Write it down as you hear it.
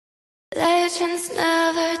Legends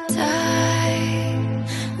never die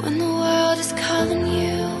when the world is calling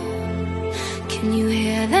you. Can you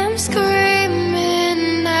hear them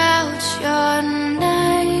screaming out your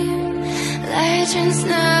name? Legends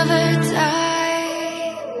never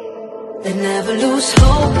die. They never lose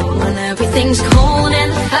hope when everything's cold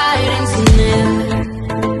and the fighting's near.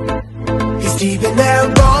 It's deep in their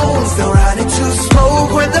bones, they'll run into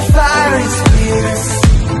smoke when the fire is fierce.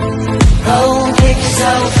 Oh, pick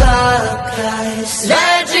yourself up, guys.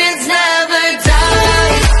 Legends never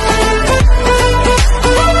die.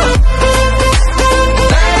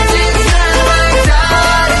 Legends never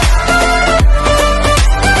die.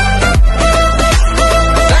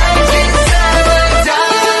 Legends never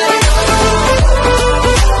die.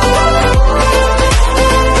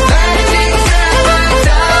 Legends never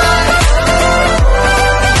die.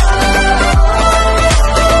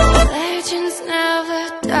 Legends never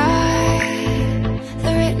die.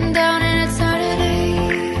 They're written down in eternity,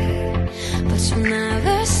 but you'll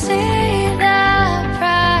never see the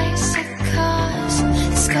price it costs.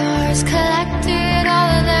 Scars collected all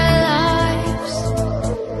of their lives.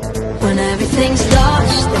 When everything's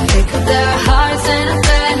lost, they pick up their hearts and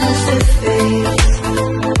offense to faith.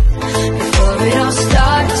 Before it all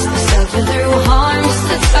starts, they suffer through harms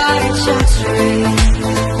to touch a tree.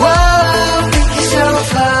 Whoa, pick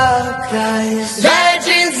yourself up, guys.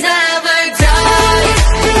 Legends never die.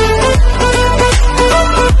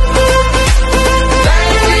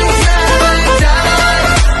 Legends never die.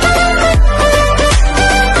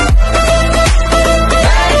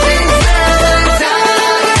 Legends never die.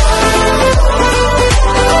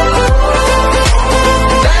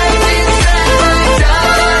 Legends never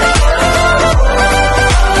die.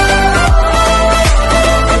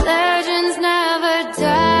 Legends never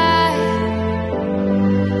die.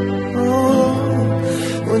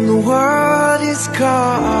 When the world is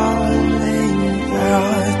calling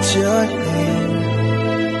out your name,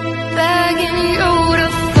 Begging you to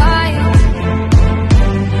fight.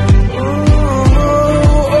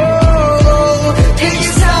 pick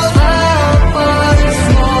yourself up once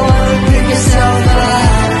more. Pick yourself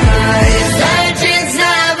up, guys. Legends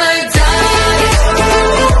never die.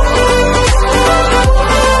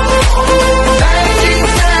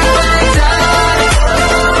 Legends never die.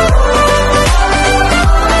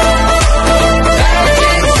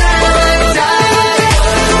 Legends never die.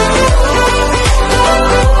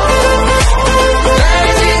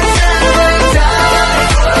 Legends never die.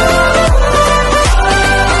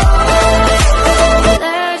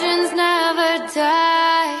 Legends never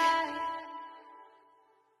die.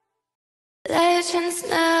 Legends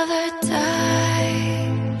never die.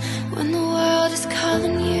 When the world is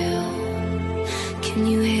calling you, can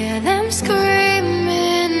you hear them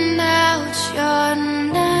screaming out your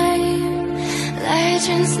name?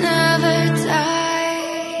 Legends never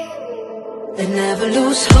die. They never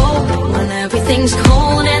lose hope when everything's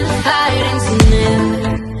cold and the fighting's near.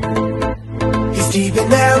 It's deep in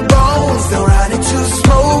their bones, they'll run into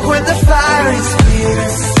smoke when the fire is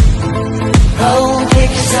fierce. Oh, pick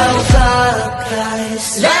yourself up, guys.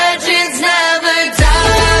 Legends never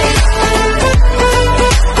die.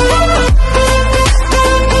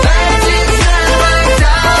 Legends never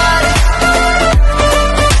die.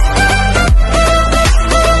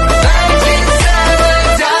 Legends never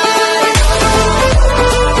die.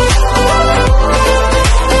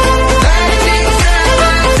 Legends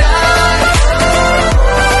never die.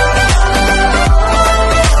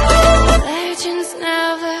 Legends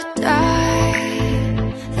never die.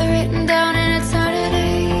 They're written down in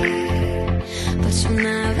eternity, but you'll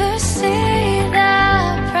never see the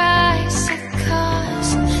price it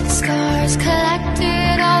costs. Scars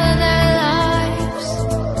collected all of their lives.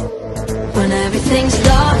 When everything's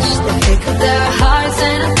lost, they pick up their hearts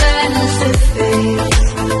and offense to faith.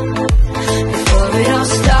 Before it all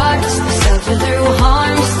starts, they suffer through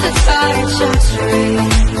harms to touch a tree.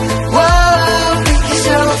 Whoa, pick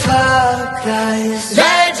yourself up, guys.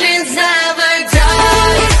 Legends never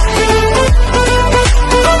die.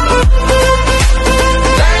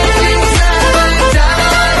 Legends never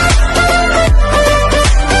die.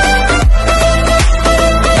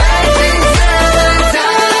 Legends never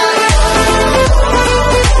die.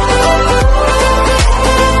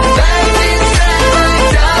 Legends never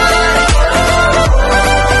die.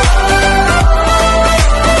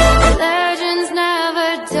 Legends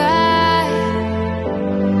never die.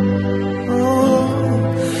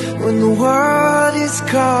 When the world is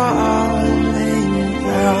calling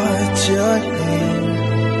out your name,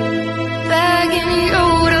 Begging you